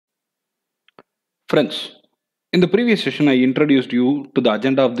Friends, in the previous session, I introduced you to the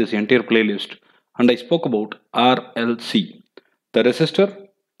agenda of this entire playlist and I spoke about RLC, the resistor,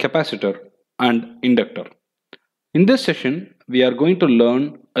 capacitor, and inductor. In this session, we are going to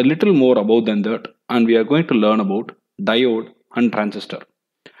learn a little more about than that and we are going to learn about diode and transistor.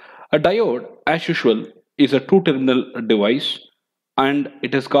 A diode, as usual, is a two-terminal device and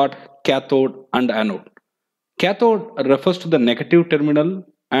it has got cathode and anode. Cathode refers to the negative terminal,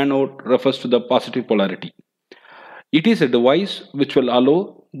 anode refers to the positive polarity. It is a device which will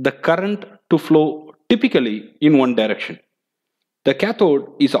allow the current to flow typically in one direction. The cathode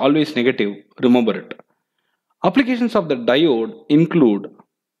is always negative, remember it. Applications of the diode include,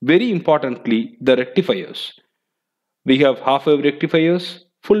 very importantly, the rectifiers. We have half wave rectifiers,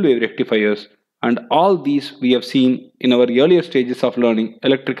 full wave rectifiers, and all these we have seen in our earlier stages of learning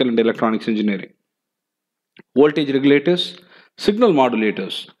electrical and electronics engineering. Voltage regulators, signal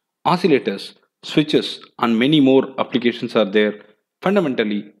modulators, oscillators, switches, and many more applications are there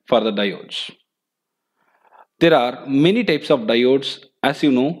fundamentally for the diodes. There are many types of diodes. As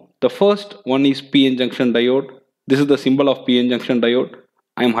you know, the first one is PN junction diode. This is the symbol of PN junction diode.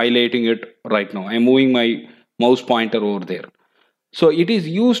 I am highlighting it right now. I am moving my mouse pointer over there. So it is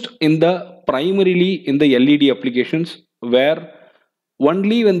used in the primarily in the LED applications where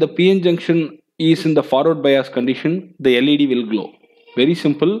only when the PN junction is in the forward bias condition, the LED will glow. Very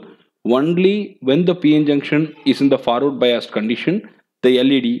simple. Only when the PN junction is in the forward biased condition, the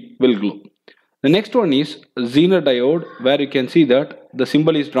LED will glow. The next one is Zener Diode, where you can see that the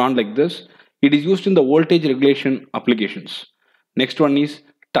symbol is drawn like this. It is used in the voltage regulation applications. Next one is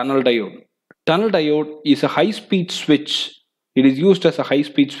Tunnel Diode. Tunnel Diode is a high-speed switch. It is used as a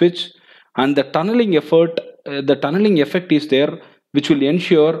high-speed switch, and the tunneling effect is there, which will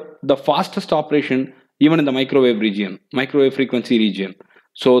ensure the fastest operation even in the microwave frequency region.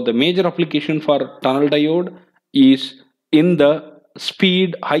 So the major application for tunnel diode is in the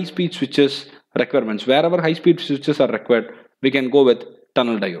high speed switches requirements. Wherever high speed switches are required, we can go with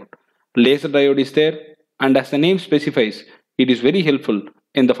tunnel diode. Laser diode is there, and as the name specifies, it is very helpful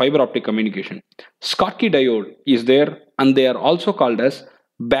in the fiber optic communication. Schottky diode is there, and they are also called as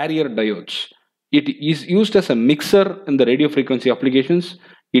barrier diodes. It is used as a mixer in the radio frequency applications.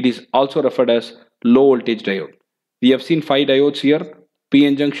 It is also referred as low voltage diode. We have seen 5 diodes here.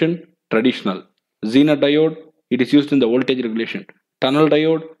 PN junction, traditional. Zener diode, it is used in the voltage regulation. Tunnel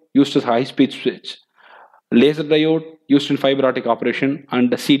diode, used as high speed switch. Laser diode, used in fiber optic operation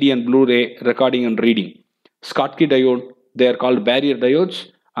and CD and Blu-ray recording and reading. Schottky diode, they are called barrier diodes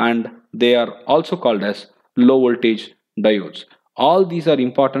and they are also called as low voltage diodes. All these are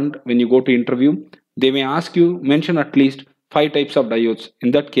important when you go to interview. They may ask you mention at least 5 types of diodes.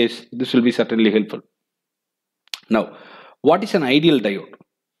 In that case, this will be certainly helpful. Now, what is an ideal diode?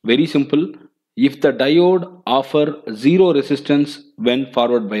 Very simple. If the diode offers 0 resistance when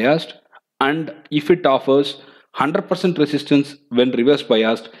forward biased and if it offers 100% resistance when reverse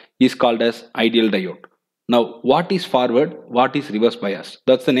biased is called as ideal diode. Now, what is forward? What is reverse biased?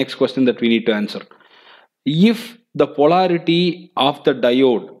 That's the next question that we need to answer. If the polarity of the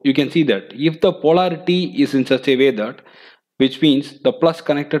diode, you can see that if the polarity is in such a way that, which means the plus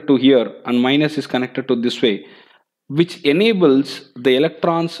connected to here and minus is connected to this way, which enables the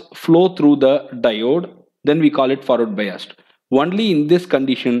electrons flow through the diode, then we call it forward biased. Only in this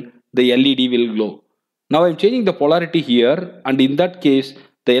condition, the LED will glow. Now I'm changing the polarity here, and in that case,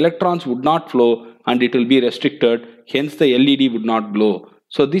 the electrons would not flow and it will be restricted, hence the LED would not glow.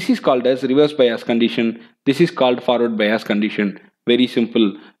 So this is called as reverse bias condition. This is called forward bias condition. Very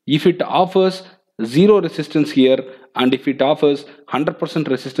simple. If it offers 0 resistance here and if it offers 100%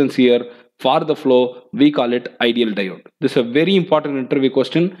 resistance here for the flow, we call it ideal diode. This is a very important interview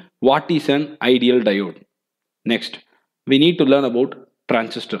question. What is an ideal diode? Next, we need to learn about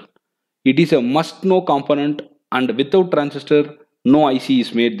transistor. It is a must-know component, and without transistor, no IC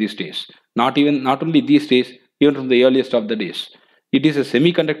is made these days. Not only these days, even from the earliest of the days. It is a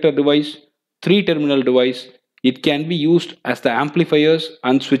semiconductor device, 3-terminal device. It can be used as the amplifiers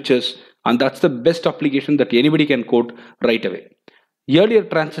and switches, and that's the best application that anybody can quote right away. Earlier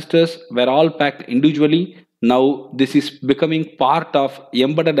transistors were all packed individually. Now this is becoming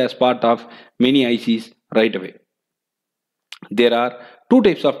embedded as part of many ICs right away. There are 2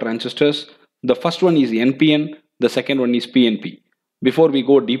 types of transistors. The first one is NPN, the second one is PNP. Before we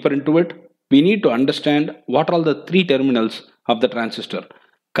go deeper into it, we need to understand what are all the 3 terminals of the transistor: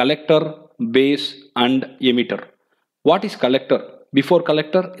 collector, base, and emitter. What is collector? Before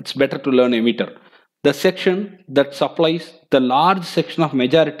collector, it's better to learn emitter. The section that supplies the large section of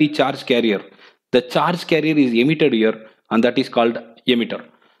majority charge carrier. The charge carrier is emitted here and that is called emitter.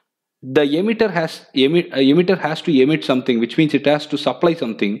 the emitter has to emit something, which means it has to supply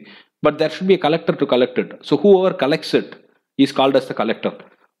something, but there should be a collector to collect it. So whoever collects it is called as the collector.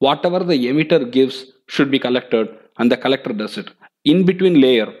 Whatever the emitter gives should be collected, and the collector does it. In between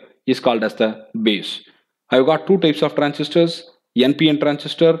layer is called as the base. I've got two types of transistors, NPN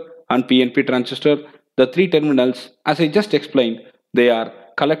transistor and PNP transistor. The three terminals, as I just explained, they are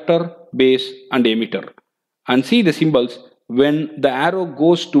collector, base and emitter. And see the symbols. When the arrow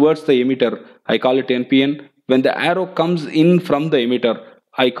goes towards the emitter, I call it NPN. When the arrow comes in from the emitter,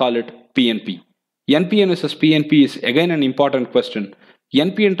 I call it PNP. NPN versus PNP is again an important question.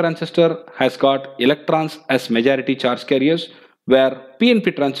 NPN transistor has got electrons as majority charge carriers, where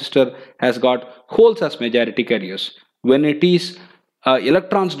PNP transistor has got holes as majority carriers. When it is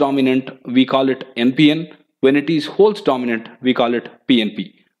electrons dominant, we call it NPN. When it is holes dominant, we call it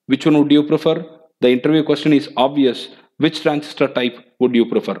PNP. Which one would you prefer? The interview question is obvious. Which transistor type would you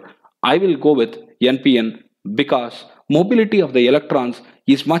prefer? I will go with NPN because mobility of the electrons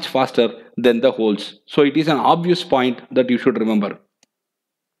is much faster than the holes. So it is an obvious point that you should remember.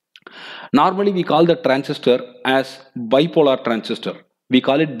 Normally we call the transistor as bipolar transistor. We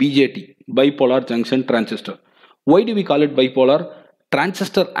call it BJT, bipolar junction transistor. Why do we call it bipolar?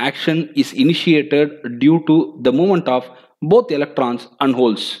 Transistor action is initiated due to the movement of both electrons and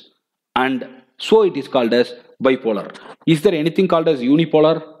holes, and so it is called as bipolar. Is there anything called as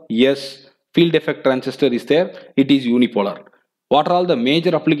unipolar? Yes. Field effect transistor is there. It is unipolar. What are all the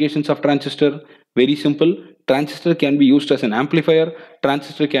major applications of transistor? Very simple. Transistor can be used as an amplifier.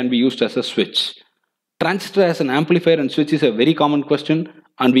 Transistor can be used as a switch. Transistor as an amplifier and switch is a very common question,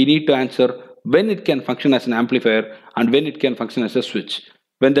 and we need to answer when it can function as an amplifier and when it can function as a switch.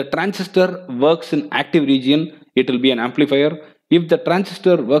 When the transistor works in active region, it will be an amplifier. If the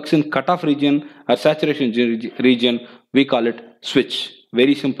transistor works in cutoff region or saturation region, we call it switch.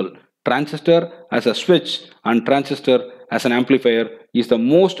 Very simple. Transistor as a switch and transistor as an amplifier is the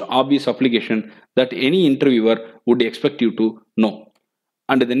most obvious application that any interviewer would expect you to know.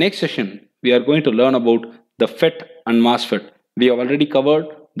 And in the next session, we are going to learn about the Fet and Mosfet. We have already covered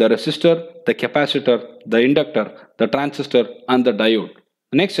the resistor, the capacitor, the inductor, the transistor and the diode.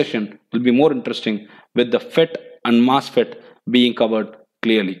 The next session will be more interesting with the Fet and Mosfet being covered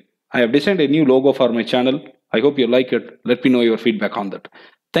clearly. I have designed a new logo for my channel. I hope you like it. Let me know your feedback on that.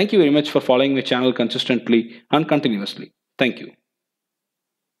 Thank you very much for following my channel consistently and continuously. Thank you.